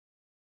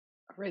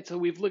All right, so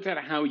we've looked at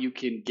how you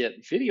can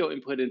get video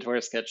input into our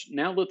sketch.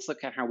 Now let's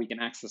look at how we can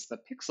access the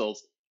pixels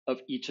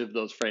of each of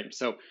those frames.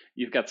 So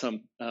you've got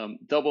some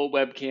double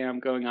webcam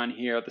going on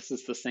here. This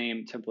is the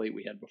same template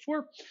we had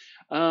before.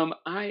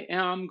 I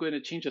am going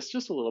to change this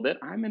just a little bit.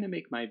 I'm going to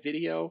make my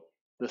video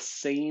the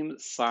same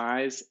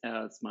size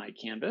as my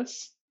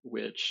canvas,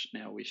 which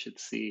now we should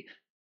see.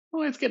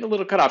 Oh, it's getting a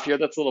little cut off here.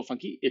 That's a little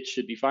funky. It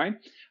should be fine.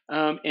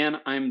 And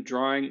I'm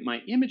drawing my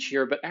image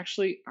here, but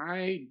actually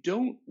I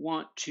don't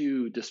want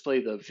to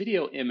display the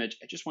video image.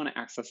 I just want to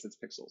access its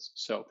pixels.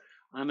 So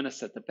I'm going to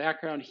set the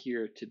background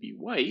here to be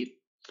white.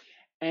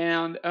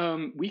 And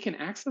we can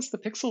access the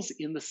pixels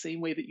in the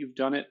same way that you've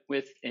done it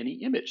with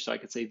any image. So I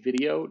could say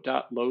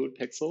video.load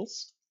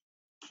pixels.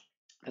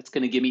 That's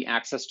going to give me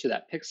access to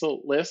that pixel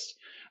list.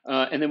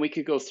 And then we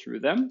could go through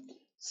them.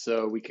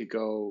 So we could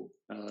go,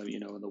 in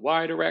the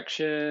Y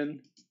direction,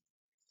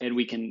 and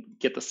we can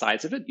get the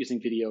size of it using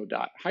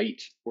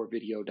video.height or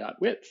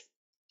video.width.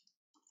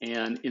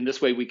 And in this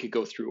way, we could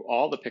go through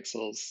all the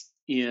pixels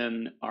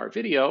in our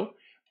video,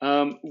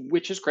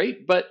 which is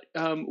great. But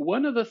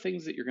one of the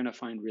things that you're going to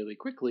find really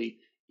quickly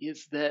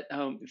is that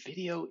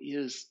video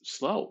is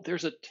slow.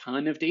 There's a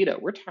ton of data.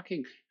 We're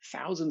talking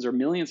thousands or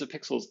millions of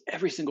pixels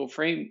every single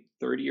frame,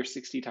 30 or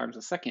 60 times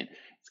a second.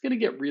 It's going to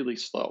get really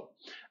slow.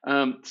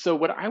 So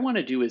what I want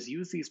to do is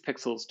use these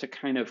pixels to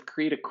kind of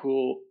create a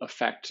cool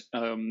effect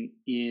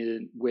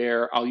in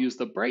where I'll use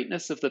the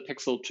brightness of the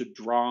pixel to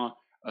draw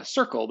a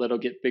circle that'll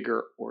get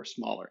bigger or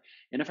smaller.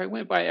 And if I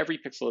went by every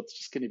pixel, it's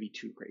just going to be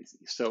too crazy.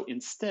 So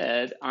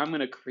instead, I'm going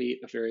to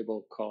create a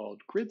variable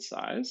called grid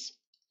size.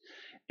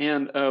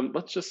 And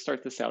let's just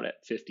start this out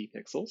at 50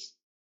 pixels.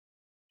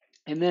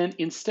 And then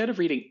instead of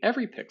reading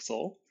every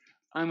pixel,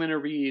 I'm going to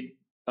read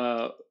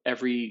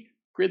every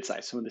grid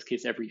size. So in this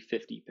case, every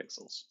 50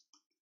 pixels.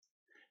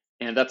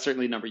 And that's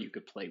certainly a number you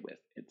could play with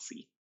and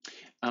see.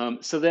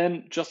 So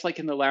then, just like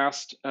in the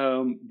last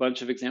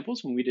bunch of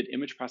examples, when we did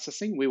image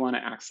processing, we want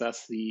to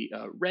access the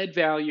red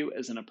value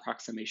as an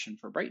approximation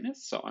for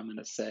brightness. So I'm going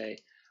to say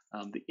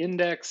the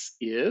index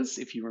is,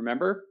 if you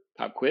remember,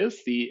 pop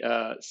quiz, the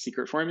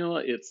secret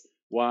formula, it's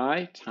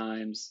y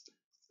times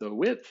the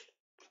width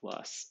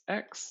plus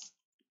x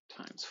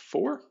times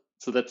 4.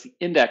 So that's the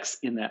index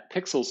in that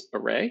pixels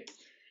array.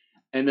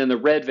 And then the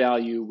red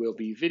value will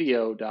be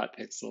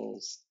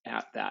video.pixels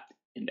at that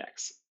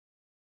index.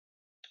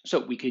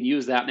 So we can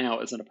use that now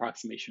as an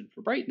approximation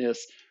for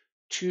brightness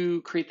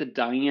to create the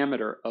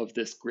diameter of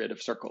this grid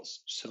of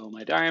circles. So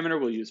my diameter,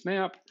 we'll use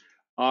map,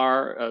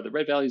 are the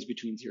red values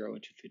between 0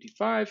 and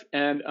 255.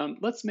 And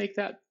let's make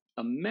that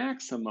a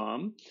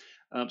maximum.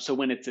 So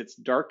when it's its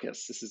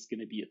darkest, this is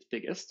going to be its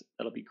biggest.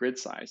 That'll be grid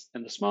size.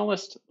 And the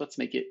smallest, let's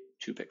make it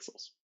 2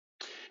 pixels.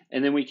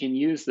 And then we can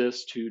use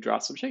this to draw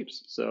some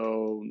shapes.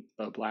 So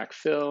a black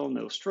fill,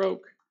 no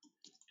stroke,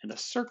 and a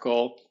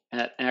circle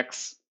at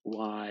x,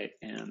 y,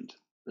 and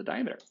the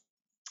diameter.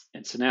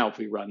 And so now if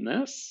we run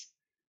this,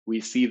 we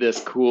see this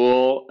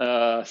cool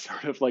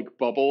sort of like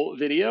bubble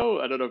video.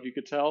 I don't know if you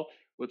could tell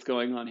what's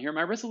going on here.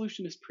 My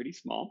resolution is pretty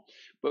small,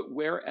 but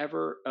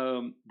wherever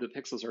the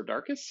pixels are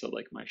darkest, so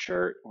like my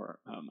shirt or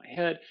my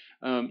head,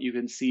 you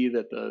can see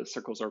that the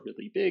circles are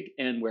really big,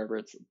 and wherever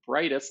it's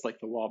brightest, like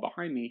the wall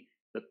behind me,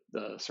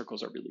 the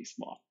circles are really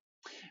small.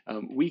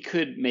 We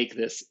could make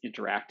this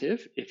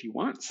interactive if you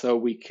want. So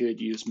we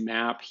could use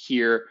map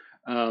here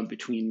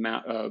between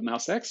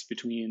mouse X,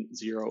 between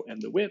 0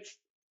 and the width,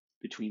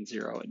 between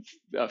 0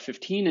 and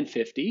 15 and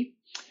 50.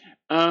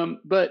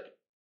 But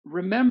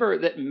remember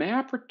that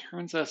map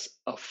returns us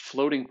a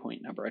floating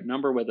point number, a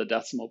number with a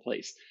decimal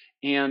place.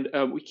 And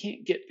we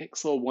can't get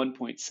pixel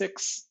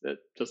 1.6, that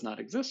does not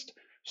exist.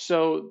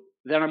 So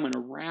then I'm going to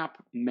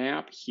wrap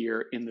map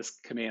here in this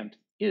command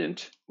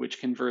int, which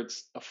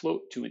converts a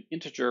float to an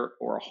integer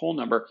or a whole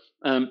number,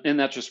 and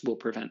that just will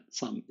prevent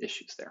some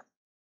issues there.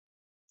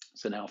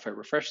 So now if I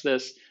refresh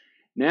this,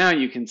 now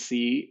you can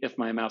see if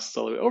my mouse is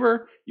all the way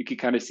over, you can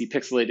kind of see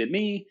pixelated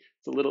me.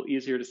 It's a little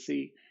easier to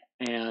see.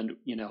 And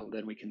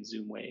then we can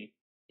zoom way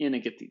in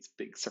and get these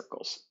big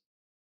circles,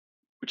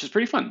 which is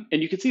pretty fun.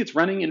 And you can see it's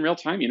running in real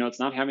time. It's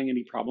not having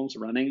any problems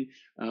running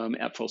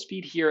at full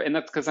speed here. And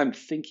that's because I'm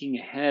thinking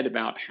ahead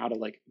about how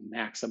to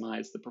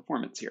maximize the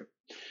performance here.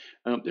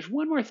 There's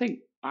one more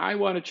thing I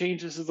want to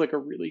change. This is like a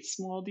really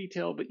small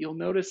detail, but you'll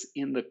notice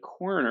in the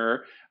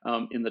corner,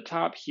 in the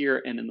top here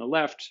and in the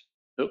left,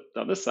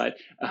 on this side,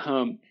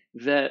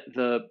 that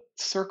the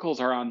circles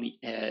are on the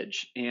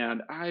edge.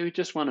 And I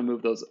just want to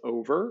move those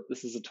over.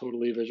 This is a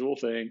totally visual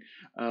thing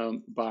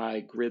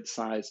by grid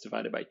size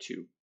divided by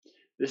 2.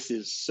 This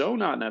is so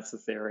not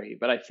necessary,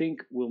 but I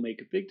think will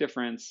make a big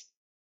difference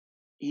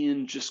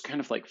in just kind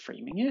of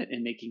framing it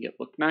and making it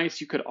look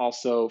nice. You could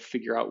also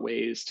figure out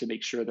ways to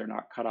make sure they're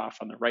not cut off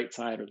on the right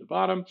side or the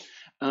bottom.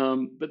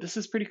 But this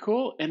is pretty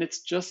cool. And it's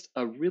just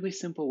a really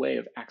simple way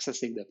of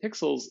accessing the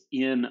pixels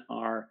in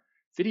our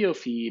video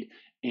feed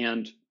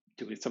and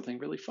doing something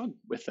really fun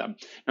with them.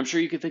 I'm sure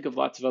you could think of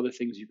lots of other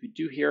things you could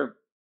do here.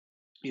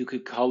 You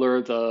could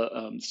color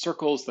the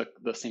circles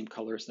the same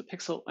color as the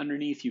pixel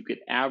underneath. You could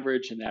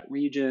average in that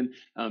region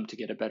to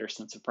get a better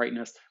sense of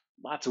brightness.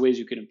 Lots of ways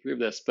you can improve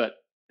this, but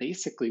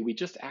basically we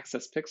just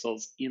access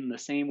pixels in the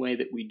same way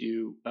that we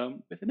do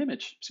with an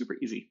image. Super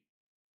easy.